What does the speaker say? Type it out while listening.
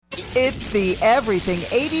It's the Everything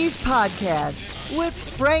 80s Podcast with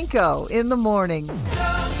Franco in the morning.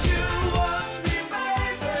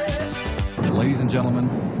 Ladies and gentlemen,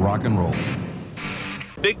 rock and roll.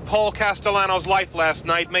 Big Paul Castellano's life last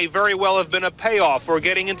night may very well have been a payoff for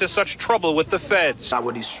getting into such trouble with the feds. I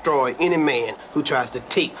will destroy any man who tries to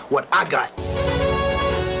take what I got.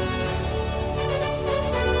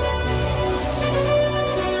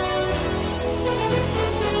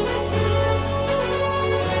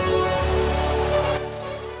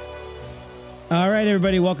 All right,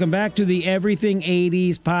 everybody, welcome back to the Everything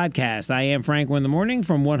 80s Podcast. I am Franco in the morning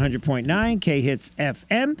from 100.9 K-Hits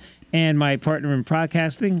FM, and my partner in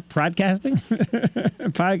podcasting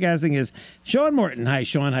is Sean Morton. Hi,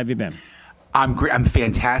 Sean. How have you been? I'm great. I'm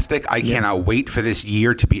fantastic. I cannot wait for this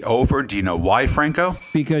year to be over. Do you know why, Franco?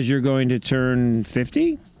 Because you're going to turn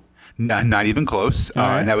 50? Not even close.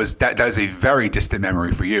 Right. And that is a very distant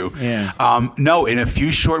memory for you. Yeah. No, in a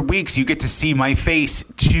few short weeks, you get to see my face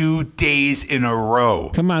 2 days in a row.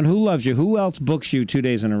 Come on, who loves you? Who else books you 2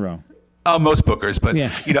 days in a row? Most bookers, but Yeah.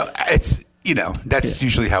 That's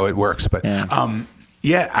usually how it works. But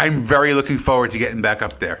I'm very looking forward to getting back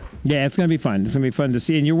up there. Yeah, it's going to be fun. It's going to be fun to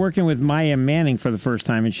see. And you're working with Maya Manning for the first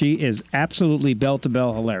time, and she is absolutely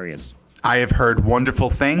bell-to-bell hilarious. I have heard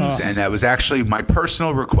wonderful things, and that was actually my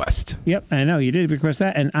personal request. Yep, I know. You did request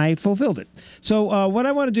that, and I fulfilled it. So what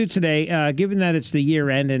I want to do today, given that it's the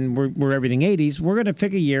year end and we're everything 80s, we're going to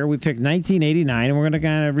pick a year. We picked 1989, and we're going to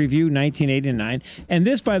kind of review 1989. And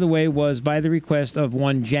this, by the way, was by the request of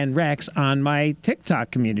one Jen Rex on my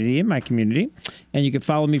TikTok community, in my community. And you can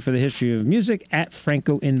follow me for the history of music at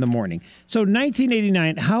Franco in the Morning. So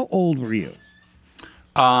 1989, how old were you?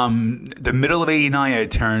 The middle of 89, I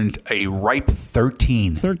turned a ripe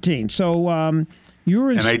 13. 13. So you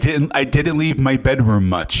were in... And I didn't leave my bedroom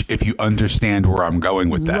much, if you understand where I'm going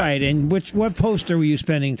with that. Right. And what poster were you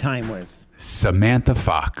spending time with? Samantha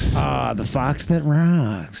Fox. The Fox That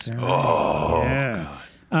Rocks. Right. Oh.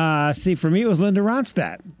 Yeah. See, for me, it was Linda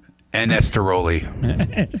Ronstadt. And Esther Rowley.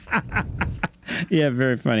 Yeah,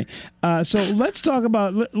 very funny. So let's talk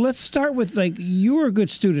about, let's start with, you were a good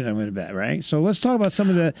student, I'm going to bet, right? So let's talk about some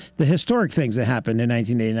of the historic things that happened in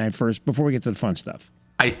 1989 first, before we get to the fun stuff.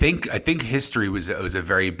 I think history was a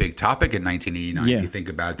very big topic in 1989. Yeah. If you think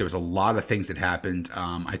about it, there was a lot of things that happened.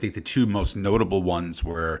 I think the two most notable ones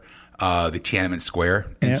were the Tiananmen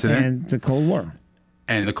Square incident. And the Cold War.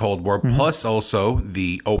 And the Cold War, plus also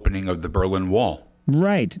the opening of the Berlin Wall.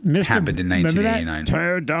 Right. Happened in 1989.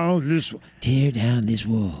 Tear down this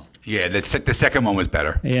wall. Yeah, the second one was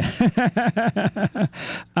better. Yeah.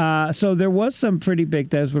 So there was some pretty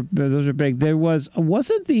big. Those were big. There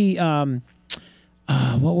wasn't the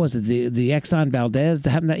what was it? The Exxon Valdez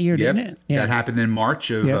that happened that year, didn't it? Yeah. That happened in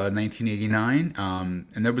March of 1989.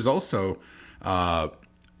 And there was also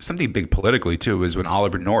something big politically too. Was when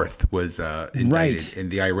Oliver North was indicted in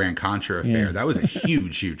the Iran-Contra affair. Yeah. That was a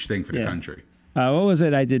huge thing for the country. What was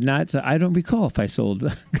it? I did not. I don't recall if I sold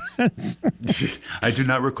guns. I do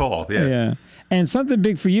not recall. Yeah. Yeah. And something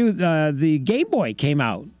big for you. The Game Boy came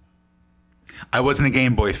out. I wasn't a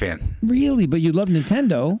Game Boy fan. Really, but you love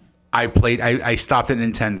Nintendo. I stopped at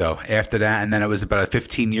Nintendo after that, and then it was about a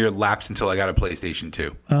 15-year lapse until I got a PlayStation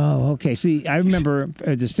 2. Oh, okay. See, I remember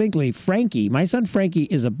distinctly Frankie. My son Frankie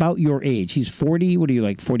is about your age. He's 40. What are you,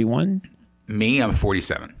 like 41? Me, I'm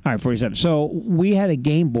 47. All right, 47. So we had a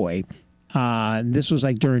Game Boy. This was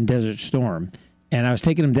like during Desert Storm, and I was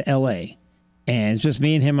taking him to L.A., and it's just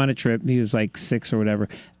me and him on a trip. He was like 6 or whatever,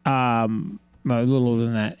 a little older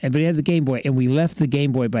than that. But he had the Game Boy, and we left the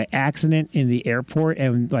Game Boy by accident in the airport,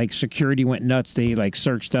 and like security went nuts. They like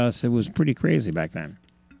searched us. It was pretty crazy back then.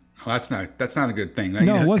 Oh, that's not a good thing.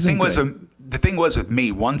 No, it wasn't good. The thing was with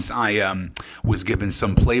me, once I was given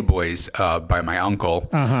some Playboys by my uncle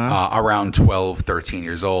around 12, 13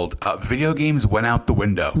 years old, video games went out the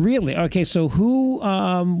window. Really? Okay, so who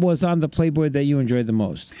was on the Playboy that you enjoyed the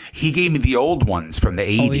most? He gave me the old ones from the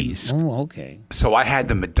 80s. Oh, okay. So I had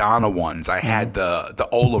the Madonna ones. I had the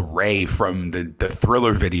Ola Ray from the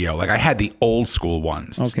Thriller video. Like, I had the old school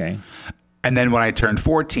ones. Okay. And then when I turned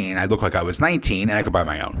 14, I looked like I was 19, and I could buy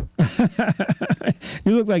my own.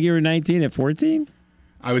 You looked like you were 19 at 14?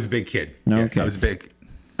 I was a big kid. Okay. Yeah, I was big.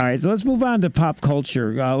 All right, so let's move on to pop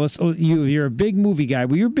culture. You're a big movie guy.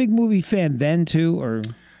 Were you a big movie fan then, too? Or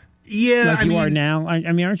yeah, like you are now?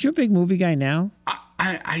 I mean, aren't you a big movie guy now?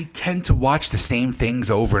 I tend to watch the same things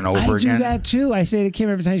over and over again. I do that, too. I say to Kim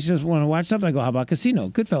every time she says, want to watch something, I go, how about Casino,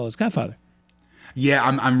 Goodfellas, Godfather? Yeah,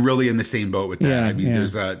 I'm really in the same boat with that. Yeah, I mean,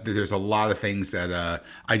 yeah. there's a lot of things that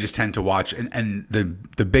I just tend to watch, and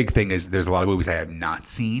the big thing is there's a lot of movies I have not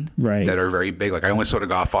seen that are very big. Like I only saw The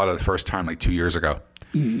Godfather the first time like 2 years ago.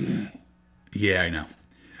 Yeah, I know.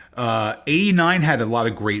 89 had a lot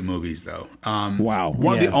of great movies, though. Wow.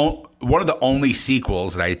 One of the only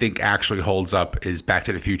sequels that I think actually holds up is Back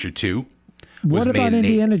to the Future 2. What about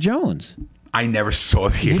Indiana Jones? I never saw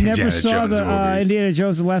the Indiana Jones movies. Indiana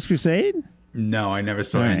Jones: The Last Crusade? No, I never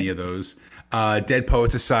saw any of those. Dead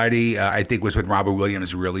Poet Society, I think, was when Robert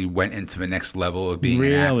Williams really went into the next level of being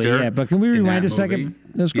an actor. Yeah, but can we rewind a second?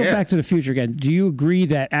 Let's go Back to the Future again. Do you agree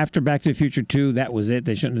that after Back to the Future 2, that was it?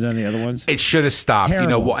 They shouldn't have done the other ones? It should have stopped.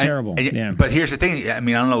 Terrible, terrible. Yeah. But here's the thing. I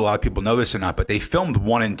mean, I don't know if a lot of people know this or not, but they filmed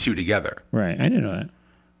 1 and 2 together. Right. I didn't know that.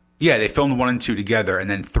 Yeah, they filmed 1 and 2 together, and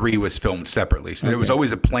then 3 was filmed separately. So there was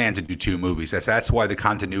always a plan to do 2 movies. That's why the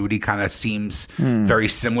continuity kind of seems very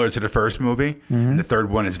similar to the first movie, and the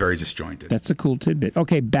third one is very disjointed. That's a cool tidbit.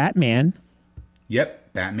 Okay, Batman.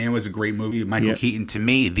 Yep, Batman was a great movie. Michael Keaton, to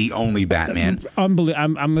me, the only Batman.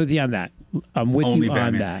 Unbelievable. I'm with you on that. I'm with you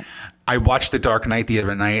on that. I watched The Dark Knight the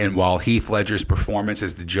other night, and while Heath Ledger's performance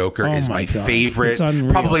as the Joker is my favorite,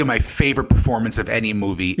 probably my favorite performance of any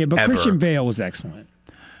movie but ever. Christian Bale was excellent.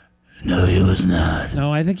 No, he was not.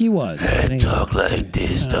 No, I think he was. I talk like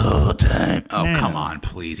this the whole time. Oh, come on,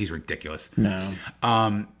 please. He's ridiculous. No.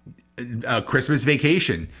 Christmas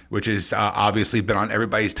Vacation, which has obviously been on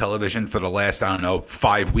everybody's television for the last,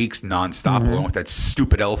 5 weeks nonstop, along with that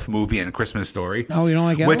stupid Elf movie and A Christmas Story. Oh, you don't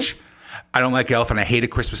like Elf? Which I don't like Elf, and I hate A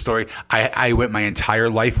Christmas Story. I went my entire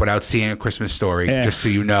life without seeing A Christmas Story, just so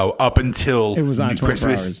you know, up until it was on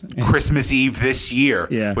Christmas Eve this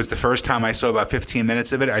year was the first time I saw about 15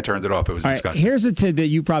 minutes of it. I turned it off. It was disgusting. Here's a tidbit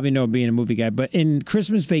you probably know being a movie guy, but in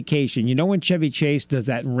Christmas Vacation, you know when Chevy Chase does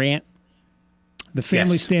that rant? The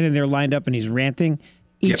family's standing there lined up and he's ranting.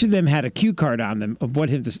 Each of them had a cue card on them of what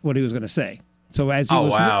he was going to say. So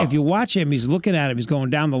if you watch him, he's looking at him, he's going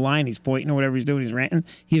down the line, he's pointing or whatever he's doing, he's ranting.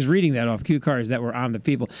 He's reading that off cue cards that were on the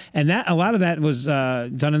people. And a lot of that was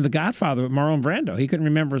done in The Godfather with Marlon Brando. He couldn't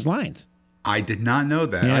remember his lines. I did not know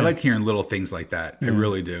that. I like hearing little things like that. I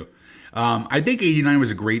really do. I think 89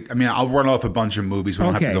 was a great. I mean, I'll run off a bunch of movies. We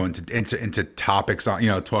don't have to go into topics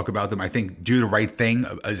on talk about them. I think Do the Right Thing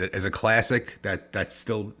as a classic that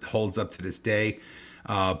still holds up to this day.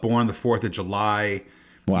 Born on the 4th of July.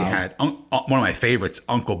 Wow. You had one of my favorites,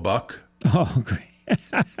 Uncle Buck. Oh, great.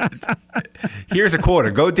 Here's a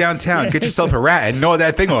quarter. Go downtown, get yourself a rat, and gnaw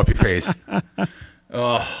that thing off your face.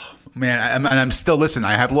 Oh, man. I'm still, listen,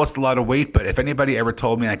 I have lost a lot of weight, but if anybody ever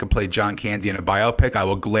told me I could play John Candy in a biopic, I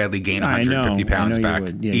will gladly gain 150 pounds back.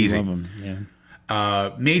 Yeah, easy. You love him.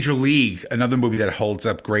 Yeah. Major League, another movie that holds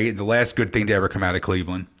up great. The last good thing to ever come out of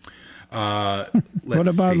Cleveland. What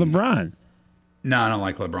about LeBron? No, I don't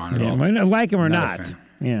like LeBron at all. I like him or not.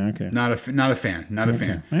 Yeah, okay. Not a fan.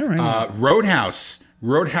 All right. Roadhouse,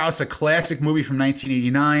 a classic movie from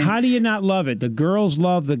 1989. How do you not love it? The girls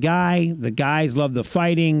love the guy. The guys love the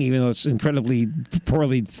fighting, even though it's incredibly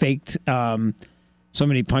poorly faked. So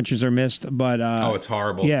many punches are missed. But it's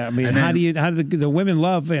horrible. Yeah, I mean, how do the women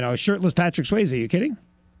love shirtless Patrick Swayze? Are you kidding?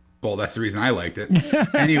 Well, that's the reason I liked it.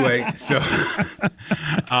 Anyway, so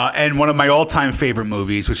and one of my all-time favorite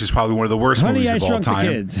movies, which is probably one of the worst movies of all time.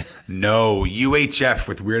 The Kids. No, UHF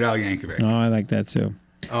with Weird Al Yankovic. Oh, I like that too.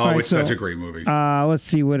 Oh, it's such a great movie. Let's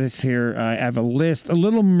see what is here. I have a list. A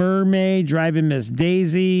Little Mermaid, Driving Miss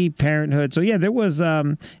Daisy, Parenthood. So yeah, there was,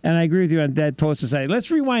 and I agree with you on Dead Poet Society.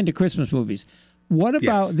 Let's rewind to Christmas movies. What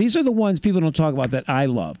about, these are the ones people don't talk about that I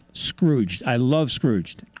love. Scrooged. I love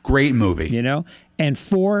Scrooged. Great movie. And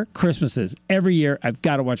 4 Christmases. Every year, I've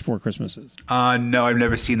got to watch 4 Christmases. No, I've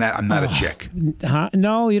never seen that. I'm not a chick.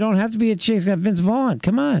 No, you don't have to be a chick. It's got Vince Vaughn.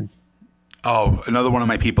 Come on. Oh, another one of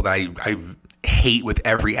my people that I hate with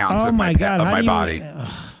every ounce of my body.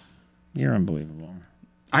 You're unbelievable.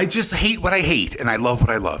 I just hate what I hate, and I love what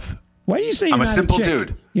I love. Why do you say you're I'm not a simple chick?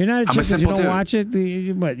 dude. You're not a chick because you don't dude. watch it?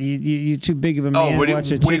 What, you're too big of a man? What are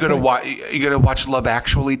you going to watch? You going to watch Love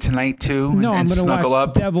Actually tonight, too? No, I'm going to watch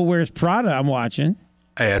up? Devil Wears Prada. I'm watching.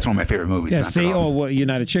 Hey, that's one of my favorite movies. Yeah, you're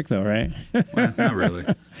not a chick, though, right? Well, not really.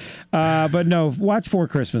 But no, watch 4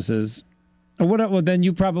 Christmases. Well, then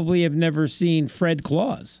you probably have never seen Fred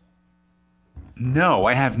Claus. No,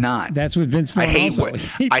 I have not. That's what Vince Vaughn I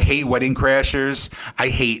hate Wedding Crashers. I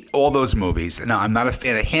hate all those movies. No, I'm not a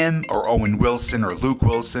fan of him or Owen Wilson or Luke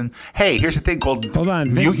Wilson. Hey, here's a thing called Hold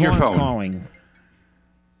on, mute Vince your Vaughn's phone. Calling.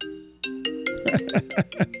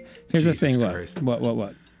 Here's the thing. Christ.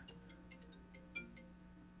 What?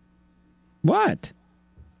 What?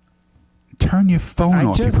 Turn your phone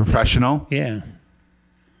off, you professional. Yeah.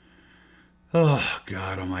 Oh,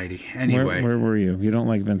 God almighty. Anyway. Where were you? You don't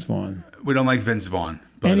like Vince Vaughn. We don't like Vince Vaughn.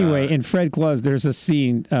 But, anyway, in Fred Claus, there's a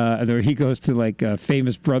scene where he goes to like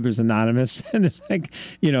Famous Brothers Anonymous, and it's like,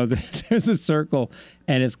 there's a circle,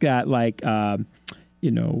 and it's got like,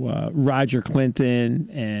 Roger Clinton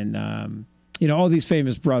and, all these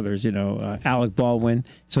famous brothers, Alec Baldwin.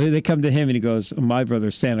 So they come to him, and he goes, my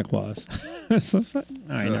brother's Santa Claus. All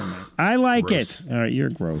right, never mind. I like gross. it. All right,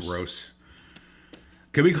 you're gross. Gross.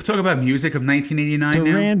 Can we talk about music of 1989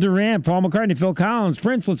 Duran now? Duran, Paul McCartney, Phil Collins,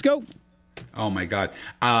 Prince. Let's go. Oh, my God.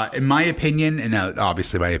 In my opinion, and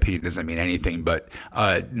obviously my opinion doesn't mean anything, but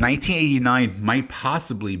 1989 might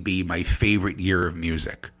possibly be my favorite year of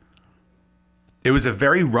music. It was a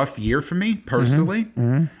very rough year for me, personally.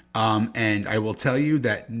 Mm-hmm. And I will tell you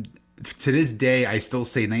that to this day, I still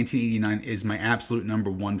say 1989 is my absolute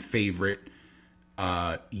number one favorite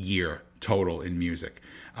year total in music.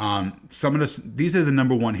 These are the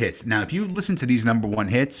number one hits. Now, if you listen to these number one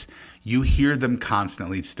hits, you hear them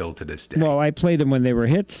constantly still to this day. Well, I played them when they were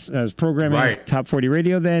hits. I was programming Top 40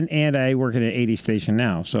 Radio then, and I work at an 80 station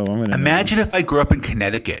now. So I'm going to imagine if I grew up in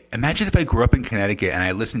Connecticut. Imagine if I grew up in Connecticut and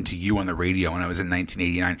I listened to you on the radio when I was in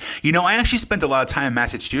 1989. I actually spent a lot of time in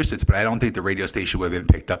Massachusetts, but I don't think the radio station would have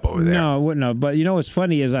been picked up over there. No, it wouldn't have. But what's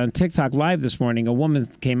funny is on TikTok Live this morning, a woman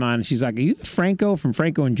came on and she's like, "Are you the Franco from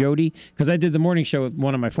Franco and Jody?" Because I did the morning show with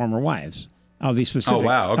one of my former wives. I'll be specific. Oh,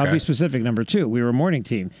 wow. Okay. I'll be specific. Number 2, we were a morning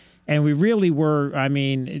team. And we really were,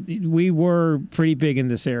 we were pretty big in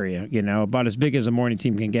this area, about as big as a morning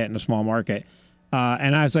team can get in a small market.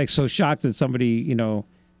 And I was like so shocked that somebody,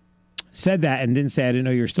 said that and didn't say, I didn't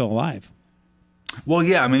know you were still alive. Well,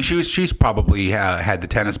 yeah, she's probably had the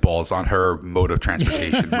tennis balls on her mode of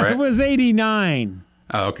transportation, right? It was 89.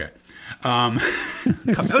 Oh, okay.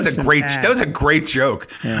 That was a great joke.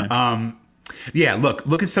 Yeah. Yeah,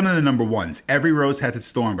 look at some of the number ones. Every Rose Has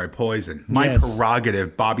Its Thorn by Poison. My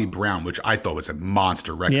Prerogative, Bobby Brown, which I thought was a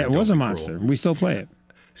monster record. Yeah, it was a monster. We still play it.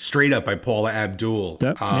 Straight Up by Paula Abdul.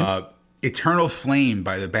 Eternal Flame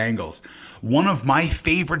by the Bangles. One of my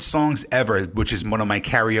favorite songs ever, which is one of my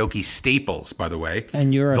karaoke staples, by the way.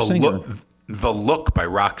 And you're a singer. The Look by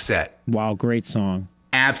Roxette. Wow, great song.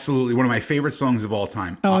 Absolutely. One of my favorite songs of all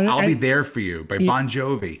time. I'll Be There For You by Bon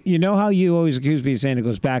Jovi. You know how you always accuse me of saying it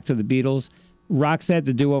goes back to the Beatles? Roxette,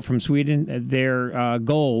 the duo from Sweden, their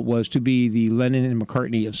goal was to be the Lennon and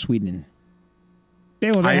McCartney of Sweden. They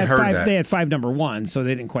had 5 number ones, so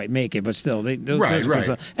they didn't quite make it, but still.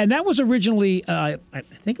 Right. And that was originally, I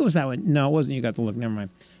think it was that one. No, it wasn't You Got the Look. Never mind.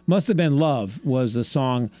 Must Have Been Love was the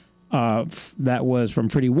song that was from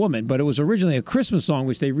Pretty Woman, but it was originally a Christmas song,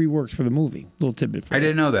 which they reworked for the movie. Little tidbit for I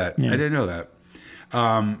didn't know that. Yeah. I didn't know that.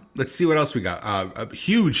 Let's see what else we got.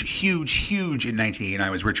 Huge in 1989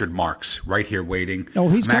 was Richard Marx, Right Here Waiting. Oh,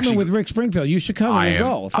 he's coming with Rick Springfield. You should come and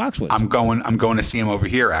go. Foxwoods. I'm going to see him over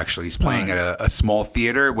here, actually. He's playing at a small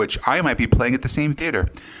theater, which I might be playing at the same theater.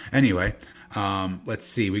 Anyway, let's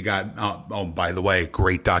see. We got, by the way,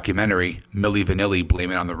 great documentary, Milli Vanilli,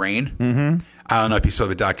 Blame It on the Rain. Mm-hmm. I don't know if you saw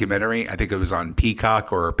the documentary. I think it was on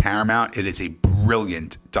Peacock or Paramount. It is a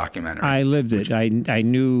brilliant documentary. I lived it. I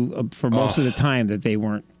knew for most of the time that they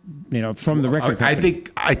weren't, from the record company.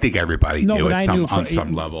 I think everybody knew it on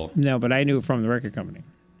some level. No, but I knew it from the record company.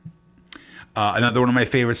 Another one of my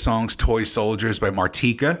favorite songs, Toy Soldiers by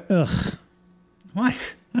Martika. Ugh.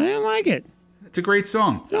 What? I don't like it. It's a great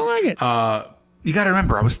song. I don't like it. You got to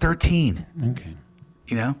remember, I was 13.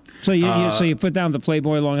 Okay. So you put down the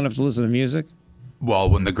Playboy long enough to listen to music?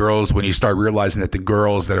 Well, when you start realizing that the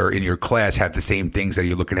girls that are in your class have the same things that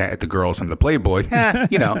you're looking at the girls in the Playboy, kind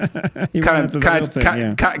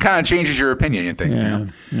of changes your opinion and things.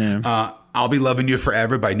 Yeah. I'll Be Loving You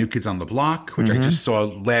Forever by New Kids on the Block, which I just saw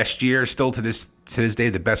last year. Still to this day,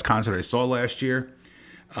 the best concert I saw last year.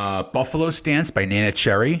 Buffalo Stance by Nana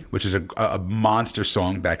Cherry, which is a monster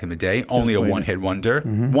song back in the day. Only a one-hit wonder.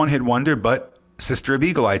 Mm-hmm. One-hit wonder, but Sister of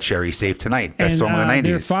Eagle Eye Cherry, Save Tonight. Best song of the 90s.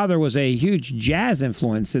 Their father was a huge jazz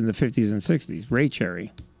influence in the 50s and 60s, Ray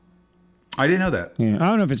Cherry. I didn't know that. Yeah. I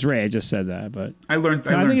don't know if it's Ray. I just said that, but I learned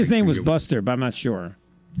I think his name was Buster, but I'm not sure.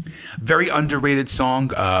 Very underrated song,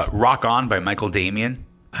 Rock On by Michael Damian.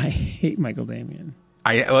 I hate Michael Damian.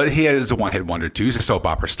 He is a one-hit wonder, too. He's a soap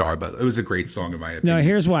opera star, but it was a great song in my opinion. No,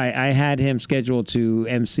 here's why. I had him scheduled to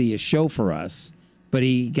MC a show for us, but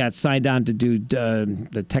he got signed on to do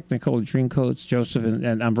the Technicolor Dreamcoats, Joseph,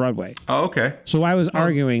 and on Broadway. Oh, okay. So I was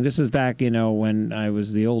arguing. This is back, when I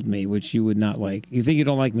was the old me, which you would not like. You think you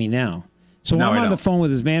don't like me now. So I'm on the phone with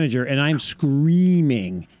his manager, and I'm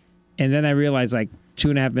screaming. And then I realized,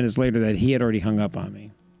 2.5 minutes later, that he had already hung up on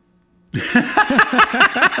me.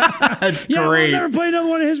 That's great. We'll never play another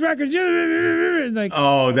one of his records. Like,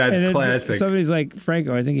 oh, that's classic. Somebody's like,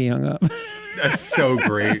 Franco, I think he hung up. That's so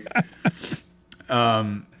great.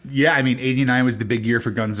 Yeah, I mean, 89 was the big year for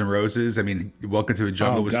Guns N' Roses. I mean, Welcome to the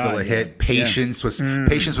Jungle was still a hit. Patience was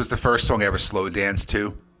the first song I ever slow danced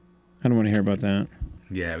to. I don't want to hear about that.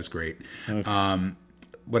 Yeah, it was great. Okay.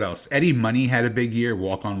 What else? Eddie Money had a big year.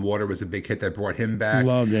 Walk on Water was a big hit that brought him back.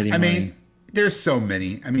 Loved Eddie Money. I mean, there's so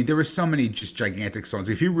many. I mean, there were so many just gigantic songs.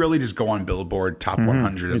 If you really just go on Billboard Top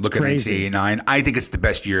 100 and look at 1989, I think it's the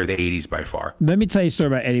best year of the 80s by far. Let me tell you a story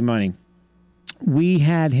about Eddie Money. We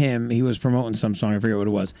had him. He was promoting some song. I forget what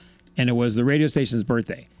it was. And it was the radio station's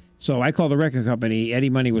birthday. So I called the record company.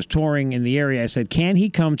 Eddie Money was touring in the area. I said, can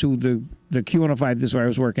he come to the Q105, this is where I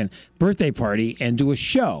was working, birthday party and do a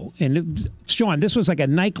show? And Sean, this was like a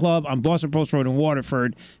nightclub on Boston Post Road in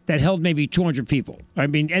Waterford that held maybe 200 people. I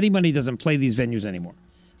mean, Eddie Money doesn't play these venues anymore.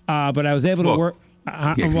 But I was able to work.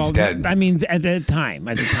 He's dead. I mean, at the time.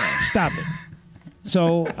 Stop it.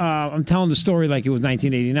 So I'm telling the story like it was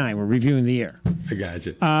 1989. We're reviewing the year. I got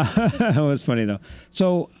you. It was funny, though.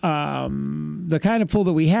 So the kind of pull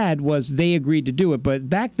that we had was they agreed to do it. But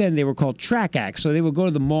back then, they were called track acts. So they would go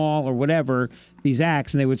to the mall or whatever, these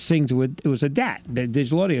acts, and they would sing to it. It was a DAT, the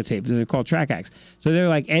digital audio tape. They're called track acts. So they're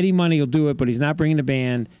like, Eddie Money will do it, but he's not bringing a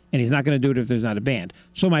band, and he's not going to do it if there's not a band.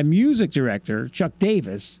 So my music director, Chuck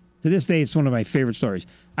Davis, to this day, it's one of my favorite stories.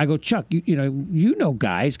 I go, Chuck, you know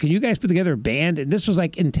guys, can you guys put together a band? And this was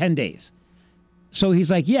like in 10 days. So he's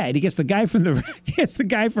like, yeah. And he gets the guy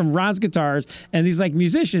from Ron's Guitars and these like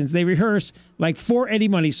musicians. They rehearse like 4 Eddie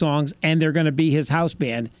Money songs, and they're going to be his house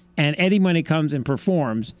band. And Eddie Money comes and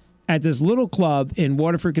performs at this little club in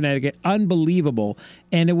Waterford, Connecticut. Unbelievable.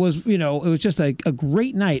 And it was, it was just a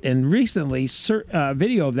great night. And recently,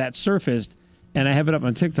 video of that surfaced, and I have it up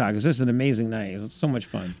on TikTok. It's just an amazing night. It was so much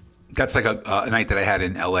fun. That's like a night that I had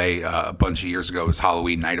in L.A. A bunch of years ago. It was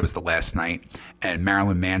Halloween night. It was the last night. And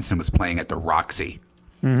Marilyn Manson was playing at the Roxy,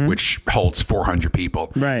 which holds 400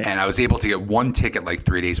 people. Right. And I was able to get one ticket like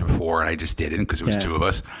 3 days before, and I just didn't because it was 2 of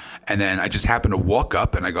us. And then I just happened to walk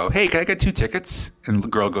up, and I go, hey, can I get 2 tickets? And the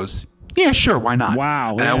girl goes, yeah, sure, why not?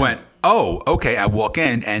 Wow. And I went, oh, okay. I walk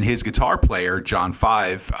in, and his guitar player, John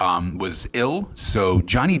Five, was ill. So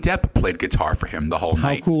Johnny Depp played guitar for him the whole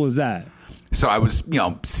night. How cool is that? So I was,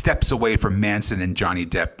 steps away from Manson and Johnny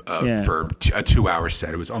Depp for a 2-hour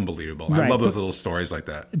set. It was unbelievable. Right. I love those little stories like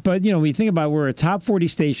that. But, when you think about it, we're a top 40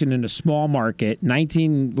 station in a small market,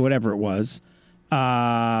 19, whatever it was.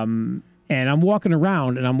 And I'm walking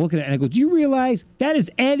around and I'm looking at it and I go, do you realize that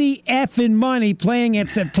is Eddie effing Money playing at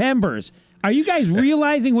September's? Are you guys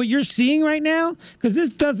realizing what you're seeing right now? Because this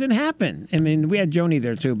doesn't happen. I mean, we had Joni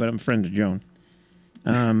there too, but I'm a friend of Joan.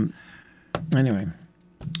 Anyway.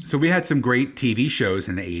 So we had some great TV shows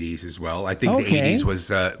in the 80s as well. I think the 80s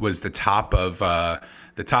was the top of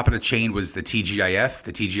the chain was the TGIF,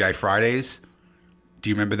 the TGI Fridays. Do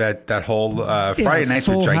you remember that whole Friday nights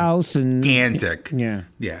were gigantic? Yeah.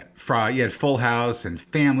 You had Full House and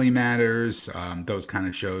Family Matters, those kind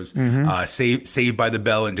of shows. Saved by the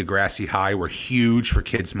Bell and Degrassi High were huge for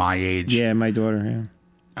kids my age. Yeah, my daughter.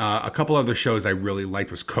 Yeah. A couple other shows I really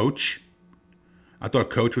liked was Coach. I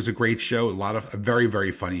thought Coach was a great show, a very,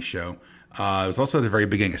 very funny show. It was also at the very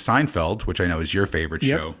beginning of Seinfeld, which I know is your favorite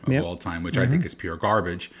show of all time, which I think is pure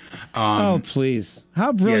garbage. Oh, please.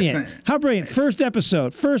 How brilliant. How brilliant. First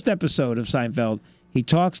episode of Seinfeld, he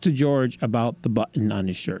talks to George about the button on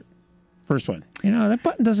his shirt. First one. That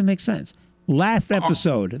button doesn't make sense. Last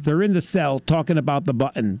episode, they're in the cell talking about the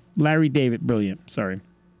button. Larry David, brilliant. Sorry.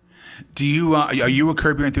 Do you are you a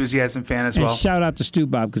Curb Your Enthusiasm fan as well? And shout out to Stu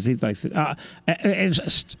Bob because he likes it.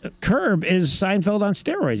 Curb is Seinfeld on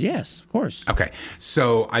steroids. Yes, of course. Okay,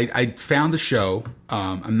 so I found the show.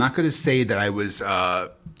 I'm not going to say that I was a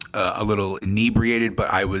little inebriated,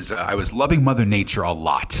 but I was loving Mother Nature a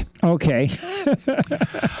lot. Okay.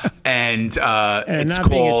 and it's not called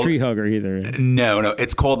being a tree hugger either. No,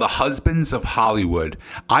 it's called The Husbands of Hollywood.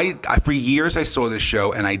 I for years I saw this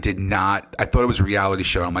show and I thought it was a reality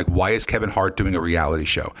show. I'm like, why is Kevin Hart doing a reality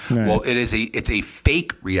show? Right. Well, it's a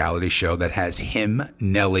fake reality show that has him,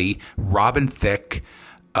 Nelly, Robin Thicke,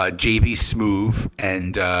 JB Smoove,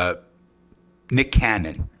 and Nick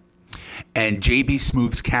Cannon. And J.B.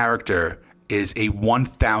 Smooth's character is a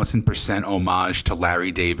 1,000% homage to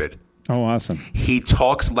Larry David. Oh, awesome! He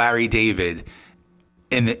talks Larry David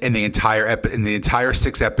in the entire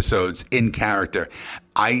 6 episodes in character.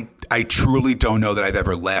 I truly don't know that I've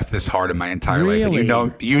ever laughed this hard in my entire life.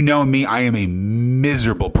 And you know me, I am a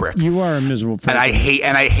miserable prick. You are a miserable prick. And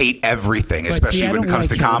I hate everything, especially when it comes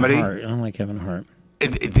to comedy. I don't like Kevin Hart.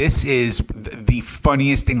 This is the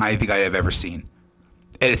funniest thing I think I have ever seen.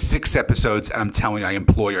 And it's 6 episodes, and I'm telling you, I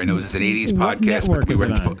implore you. I know this is an 80s podcast, but we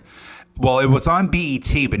were well, it was on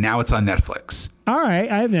BET, but now it's on Netflix. All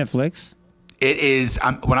right, I have Netflix. It is.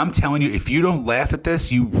 What I'm telling you, if you don't laugh at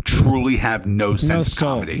this, you truly have no sense of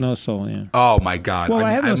comedy. No soul, yeah. Oh my God. Well,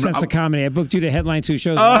 I have no sense of comedy. I booked you to headline 2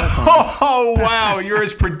 shows. Oh wow, you're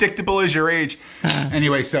as predictable as your age.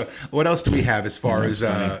 Anyway, so what else do we have as far as?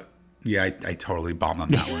 Yeah, I totally bombed on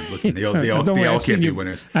that one. Listen, they all can't be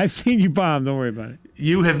winners. I've seen you bomb. Don't worry about it.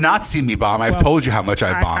 You have not seen me bomb. I've told you how much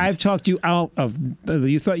I bombed. I've talked you out of.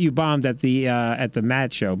 You thought you bombed at the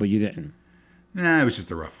Matt show, but you didn't. Nah, it was just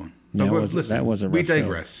a rough one. Yeah, listen, that was a rough we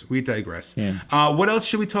digress. Show. We digress. Yeah. What else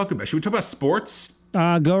should we talk about? Should we talk about sports?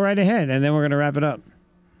 Go right ahead, and then we're going to wrap it up.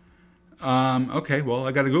 Okay, well,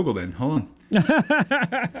 I got to Google then. Hold on.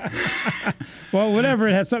 Well, whatever.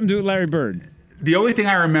 It has something to do with Larry Bird. The only thing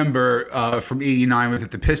I remember from '89 was that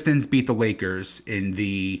the Pistons beat the Lakers in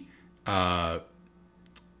the what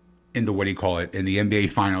do you call it, in the NBA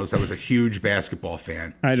Finals. I was a huge basketball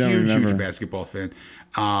fan. I don't remember. Huge basketball fan.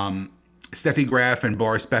 Steffi Graf and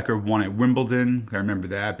Boris Becker won at Wimbledon. I remember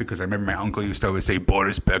that because I remember my uncle used to always say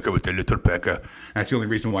Boris Becker with the little Becker. That's the only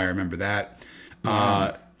reason why I remember that.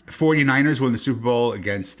 49ers won the Super Bowl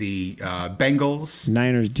against the Bengals.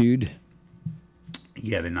 Niners, dude.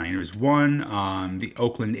 Yeah, the Niners won. The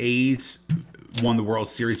Oakland A's won the World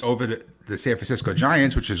Series over the San Francisco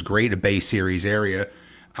Giants, which is great, a Bay Series area.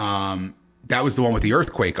 That was the one with the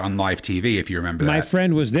earthquake on live TV, if you remember that. My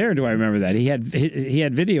friend was there. Do I remember that? He had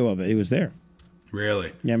video of it. He was there.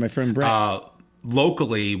 Really? Yeah, my friend Brett.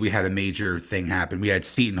 Locally, we had a major thing happen. We had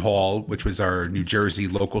Seton Hall, which was our New Jersey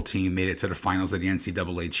local team, made it to the finals of the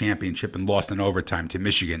NCAA championship and lost in overtime to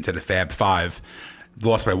Michigan, to the Fab Five.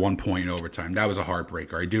 Lost by 1 point in overtime. That was a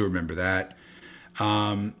heartbreaker. I do remember that.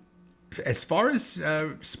 As far as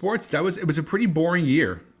sports, it was a pretty boring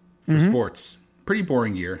year for sports. Pretty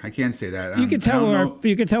boring year. I can't say that. You could tell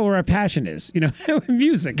where our passion is.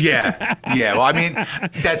 Music. Yeah. Well, I mean,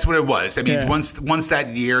 that's what it was. I mean, once that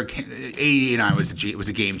year, 89 was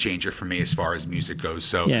a game changer for me as far as music goes.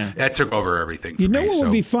 So that took over everything. For me, what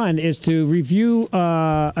would be fun is to review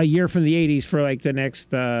a year from the '80s for like the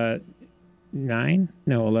next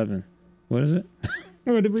 11. What is it?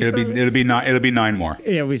 It'll be 9 more.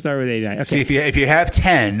 Yeah, we start with 89. Okay. See, if you have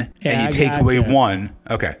 10 and you take away 1,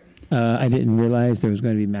 okay. I didn't realize there was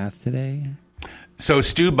going to be math today. So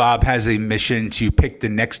Stu Bob has a mission to pick the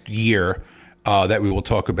next year that we will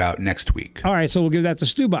talk about next week. All right, so we'll give that to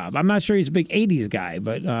Stu Bob. I'm not sure he's a big 80s guy,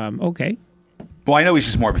 but okay. Well, I know he's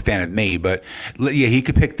just more of a fan of me, but yeah, he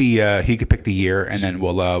could pick the year, and then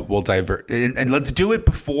we'll divert and let's do it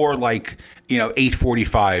before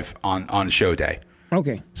 8:45 on show day.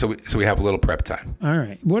 Okay. So we have a little prep time. All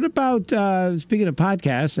right. What about speaking of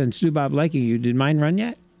podcasts and Stu Bob liking you? Did mine run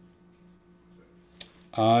yet?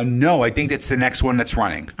 No, I think that's the next one that's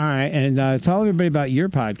running. All right, and tell everybody about your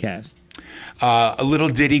podcast. A little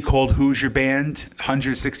ditty called "Who's Your Band?"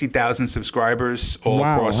 160,000 subscribers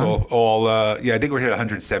across all. I think we're here at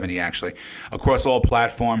 170 actually across all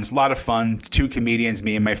platforms. A lot of fun. It's 2 comedians,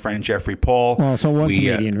 me and my friend Jeffrey Paul. Well, so one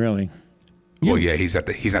comedian really. Well, yeah, he's not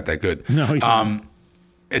that good. No, he's not.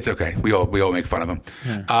 It's okay. We all make fun of him.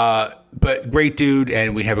 Yeah. But great dude,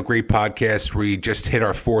 and we have a great podcast. We just hit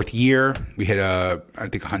our 4th year. We hit I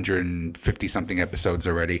think 150 something episodes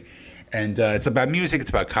already. And it's about music. It's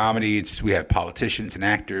about comedy. We have politicians and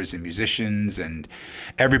actors and musicians and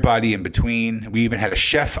everybody in between. We even had a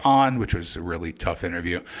chef on, which was a really tough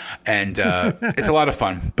interview. And it's a lot of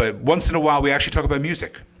fun. But once in a while, we actually talk about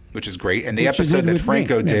music, which is great. And the episode that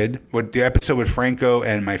Franco did, the episode with Franco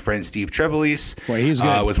and my friend Steve Trevelise, he's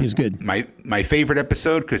good. He's good. My favorite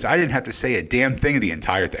episode because I didn't have to say a damn thing of the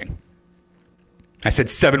entire thing. I said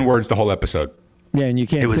 7 words the whole episode. Yeah, and you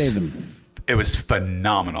can't say them. It was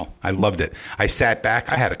phenomenal. I loved it. I sat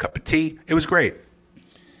back. I had a cup of tea. It was great.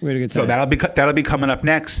 So that'll be coming up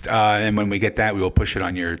next. And when we get that, we will push it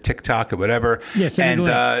on your TikTok or whatever. Yes, and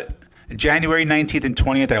January 19th and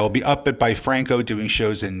 20th, I will be up at by Franco doing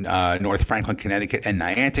shows in North Franklin, Connecticut and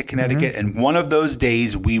Niantic, Connecticut. And one of those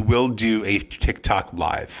days, we will do a TikTok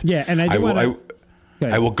live. Yeah, and I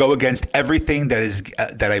will go against everything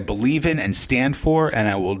that I believe in and stand for, and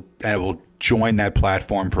I will join that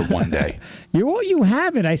platform for one day. You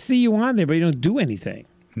have it. I see you on there, but you don't do anything.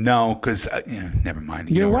 No, because never mind.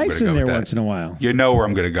 Your wife's in there once in a while. You know where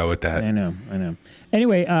I'm going to go with that. I know.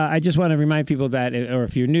 Anyway, I just want to remind people that, or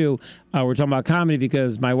if you're new, we're talking about comedy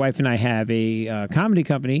because my wife and I have a comedy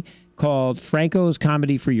company called Franco's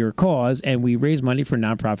Comedy for Your Cause, and we raise money for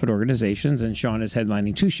nonprofit organizations, and Sean is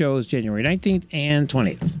headlining 2 shows, January 19th and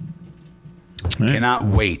 20th. Cannot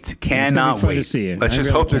wait. Cannot wait. To see you. Let's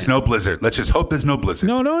just hope there's no blizzard. Let's just hope there's no blizzard.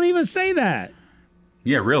 No, don't even say that.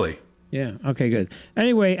 Yeah, really. Yeah. Okay, good.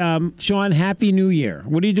 Anyway, Sean, Happy New Year.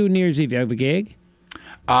 What do you do New Year's Eve? You have a gig?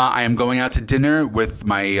 I am going out to dinner with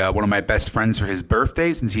my one of my best friends for his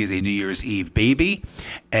birthday, since he is a New Year's Eve baby,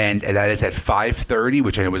 and that is at 5:30,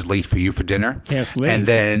 which I know is late for you for dinner. Yes, late. And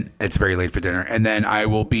then it's very late for dinner. And then I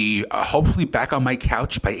will be hopefully back on my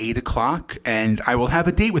couch by 8 o'clock, and I will have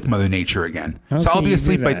a date with Mother Nature again. So I'll be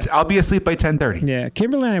asleep by 10:30. Yeah,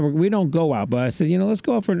 Kimberly and I we don't go out, but I said, let's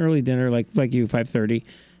go out for an early dinner like you 5:30.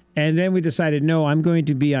 And then we decided, no, I'm going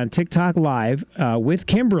to be on TikTok Live with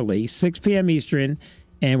Kimberly, 6 p.m. Eastern.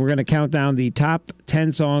 And we're going to count down the top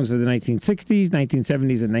 10 songs of the 1960s,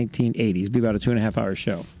 1970s, and 1980s. It'll be about a 2.5-hour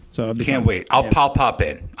show. So I can't wait. I'll pop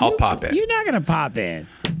in. I'll pop in. You're not going to pop in.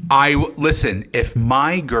 Listen. If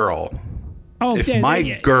my girl,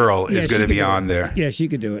 girl is going to be on there, yeah, she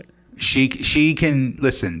could do it. She can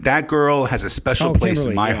listen. That girl has a special place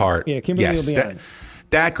in my heart. Yeah, Kimberly will be on.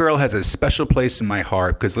 That girl has a special place in my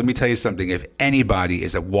heart, because let me tell you something. If anybody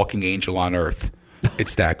is a walking angel on earth,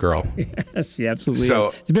 it's that girl. Yes, yeah, absolutely.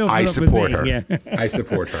 So I support her. Yeah. I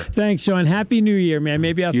support her. Thanks, Sean. Happy New Year, man.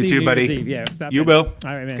 Maybe I'll see you too, buddy. New Year's Eve. Yeah, you will.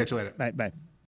 All right, man. Catch you later. Bye.